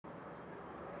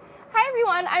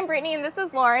everyone, I'm Brittany and this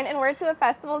is Lauren, and we're Two of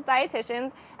Festival's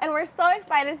dietitians, and we're so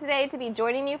excited today to be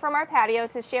joining you from our patio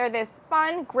to share this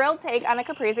fun grilled take on a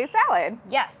caprese salad.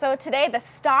 Yes, so today the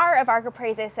star of our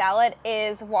caprese salad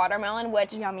is watermelon,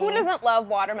 which Yummy. Who doesn't love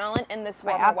watermelon in this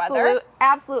warmer weather?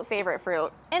 Absolute favorite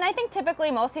fruit. And I think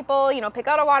typically most people, pick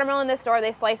out a watermelon in the store,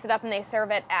 they slice it up and they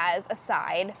serve it as a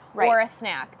side or a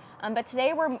snack. But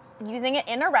today we're using it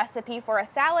in a recipe for a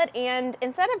salad, and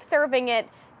instead of serving it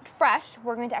fresh,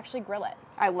 we're going to actually grill it.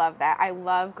 I love that. I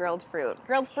love grilled fruit.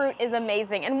 Grilled fruit is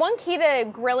amazing. And one key to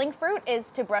grilling fruit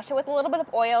is to brush it with a little bit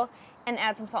of oil and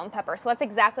add some salt and pepper. So that's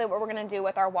exactly what we're going to do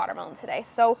with our watermelon today.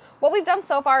 So what we've done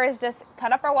so far is just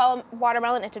cut up our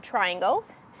watermelon into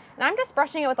triangles. And I'm just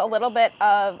brushing it with a little bit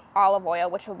of olive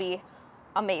oil, which will be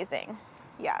amazing.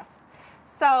 Yes.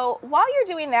 So while you're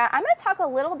doing that, I'm going to talk a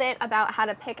little bit about how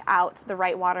to pick out the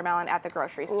right watermelon at the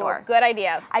grocery store. Ooh, good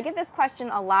idea. I get this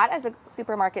question a lot as a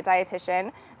supermarket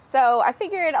dietitian, so I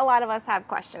figured a lot of us have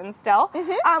questions still.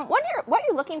 What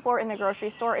you're looking for in the grocery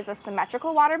store is a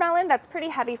symmetrical watermelon that's pretty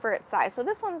heavy for its size. So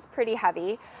this one's pretty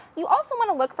heavy. You also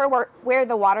want to look for where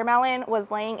the watermelon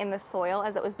was laying in the soil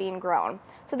as it was being grown.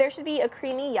 So there should be a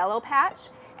creamy yellow patch,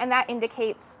 and that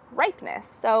indicates ripeness.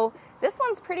 So this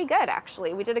one's pretty good,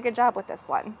 actually. We did a good job with this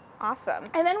one. Awesome.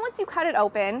 And then once you cut it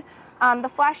open, the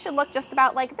flesh should look just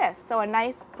about like this. So a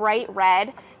nice bright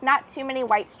red, not too many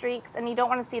white streaks, and you don't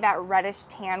want to see that reddish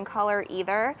tan color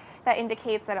either. That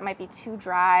indicates that it might be too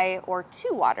dry or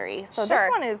too watery. So this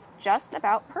one is just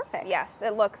about perfect. Yes,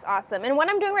 it looks awesome. And what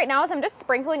I'm doing right now is I'm just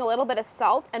sprinkling a little bit of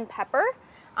salt and pepper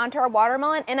onto our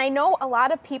watermelon. And I know a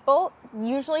lot of people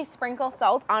usually sprinkle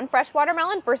salt on fresh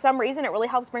watermelon. For some reason, it really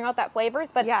helps bring out that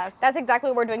flavors, but that's exactly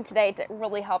what we're doing today to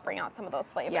really help bring out some of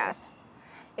those flavors. Yes,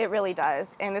 it really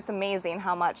does. And it's amazing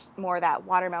how much more that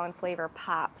watermelon flavor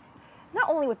pops, not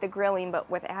only with the grilling, but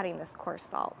with adding this coarse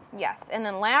salt. Yes, and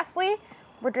then lastly,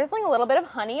 we're drizzling a little bit of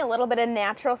honey, a little bit of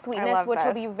natural sweetness, which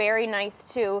will be very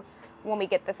nice too when we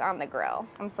get this on the grill.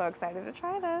 I'm so excited to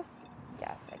try this.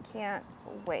 Yes, I can't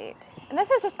wait. And this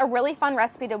is just a really fun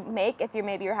recipe to make if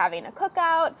you're having a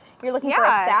cookout, you're looking for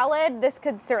a salad. This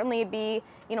could certainly be,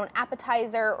 an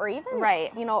appetizer or even,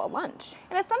 a lunch.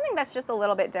 And it's something that's just a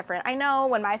little bit different. I know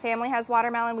when my family has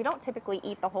watermelon, we don't typically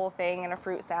eat the whole thing in a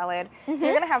fruit salad. So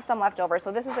you're gonna have some left over.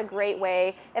 So this is a great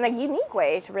way and a unique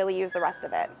way to really use the rest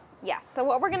of it. Yes, so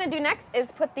what we're gonna do next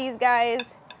is put these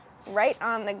guys right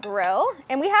on the grill.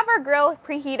 And we have our grill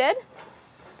preheated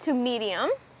to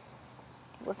medium.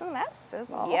 Listen to that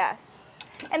sizzle. Yes.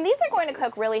 And these are going to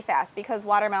cook really fast because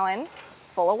watermelon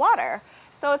is full of water.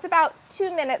 So it's about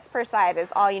 2 minutes per side is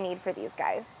all you need for these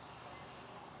guys.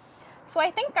 So I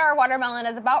think our watermelon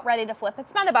is about ready to flip.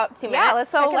 It's been about 2 minutes. Yeah,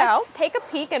 let's check it out. Let's take a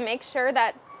peek and make sure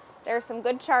that there's some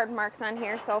good chard marks on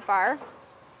here so far.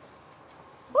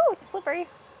 Ooh, it's slippery.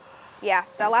 Yeah,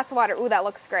 lots of water. Ooh, that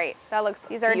looks great. That looks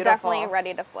These are definitely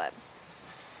ready to flip.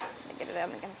 Let me get it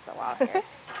in against the wall here.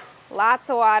 Lots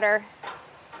of water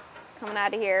coming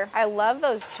out of here. I love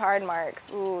those chard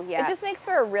marks. Ooh, yeah. It just makes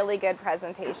for a really good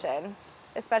presentation,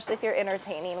 especially if you're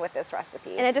entertaining with this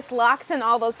recipe. And it just locks in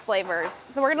all those flavors.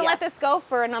 So we're gonna let this go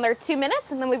for another 2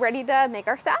 minutes and then we're ready to make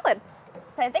our salad.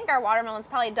 So I think our watermelon's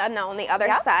probably done now on the other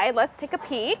side. Let's take a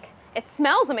peek. It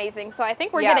smells amazing, so I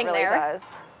think we're getting there. Yeah, it really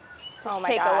does. Let's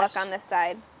take a look on this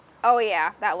side. Oh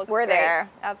yeah, that looks great. We're there,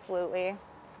 absolutely.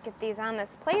 Let's get these on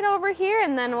this plate over here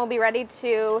and then we'll be ready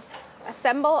to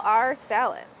assemble our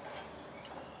salad.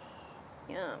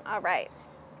 Yum, all right.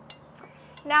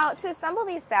 Now, to assemble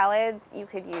these salads, you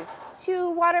could use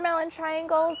 2 watermelon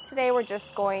triangles. Today, we're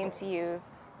just going to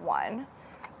use 1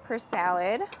 per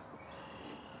salad.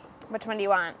 Which one do you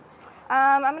want?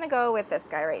 I'm gonna go with this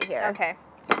guy right here. Okay.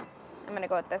 I'm gonna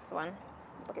go with this one.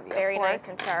 Looks very nice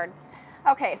and charred.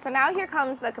 Okay, so now here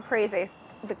comes the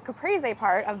caprese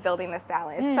part of building the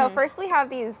salad. So first we have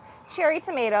these cherry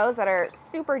tomatoes that are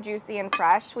super juicy and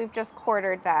fresh. We've just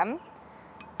quartered them.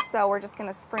 So we're just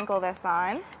gonna sprinkle this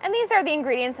on. And these are the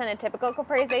ingredients in a typical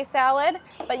caprese salad,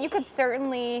 but you could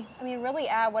certainly, really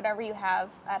add whatever you have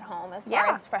at home as far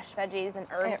as fresh veggies and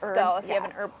herbs go if you have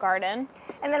an herb garden.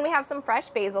 And then we have some fresh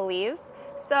basil leaves.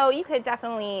 So you could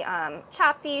definitely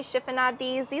chop these, chiffonade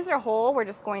these. These are whole, we're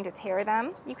just going to tear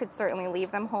them. You could certainly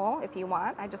leave them whole if you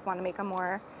want. I just wanna make them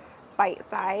more bite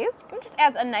size. It just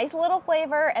adds a nice little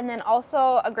flavor and then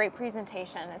also a great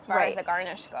presentation as far as the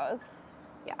garnish goes.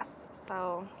 Yes,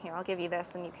 so here, I'll give you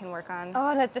this and you can work on. Oh,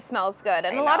 and it just smells good.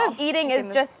 And a lot of eating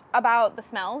is just about the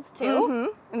smells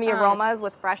too. And the aromas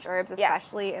with fresh herbs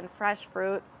especially and fresh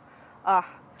fruits. Ugh,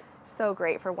 so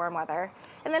great for warm weather.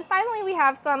 And then finally we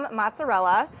have some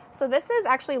mozzarella. So this is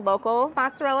actually local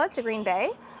mozzarella to Green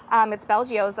Bay. It's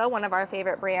Belgioso, one of our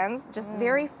favorite brands. Just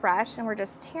very fresh, and we're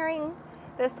just tearing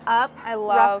this up. I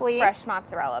love roughly. fresh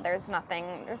mozzarella. There's nothing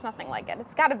like it.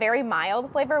 It's got a very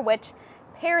mild flavor, which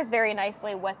pairs very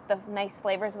nicely with the nice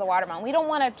flavors of the watermelon. We don't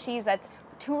want a cheese that's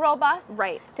too robust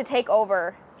to take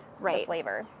over the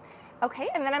flavor. Okay,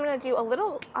 and then I'm going to do a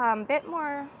little bit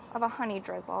more of a honey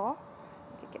drizzle.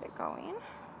 You could get it going.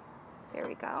 There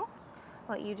we go.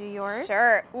 I'll let you do yours.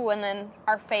 Sure. Ooh, and then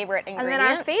our favorite ingredient. And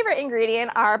then our favorite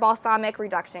ingredient are balsamic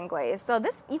reduction glaze. So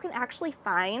this you can actually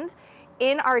find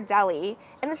in our deli,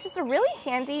 and it's just a really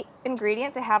handy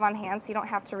ingredient to have on hand so you don't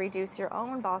have to reduce your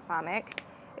own balsamic.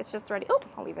 It's just ready. Oh,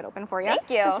 I'll leave it open for you. Thank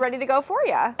you. Just ready to go for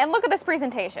you. And look at this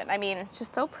presentation. I mean, it's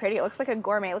just so pretty. It looks like a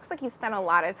gourmet. It looks like you spent a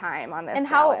lot of time on this and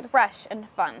salad. how fresh and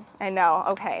fun. I know.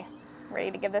 Okay.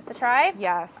 Ready to give this a try?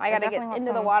 Yes. I gotta get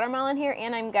into the watermelon here,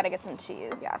 and I'm gotta get some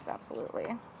cheese. Yes, absolutely.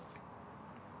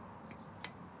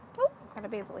 Oh, got a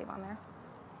basil leaf on there.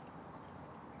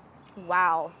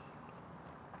 Wow.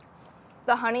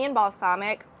 The honey and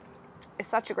balsamic is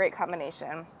such a great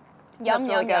combination. Yum,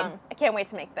 really yum, yum. I can't wait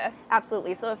to make this.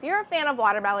 Absolutely. So if you're a fan of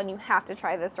watermelon, you have to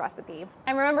try this recipe.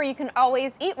 And remember, you can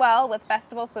always eat well with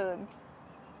Festival Foods.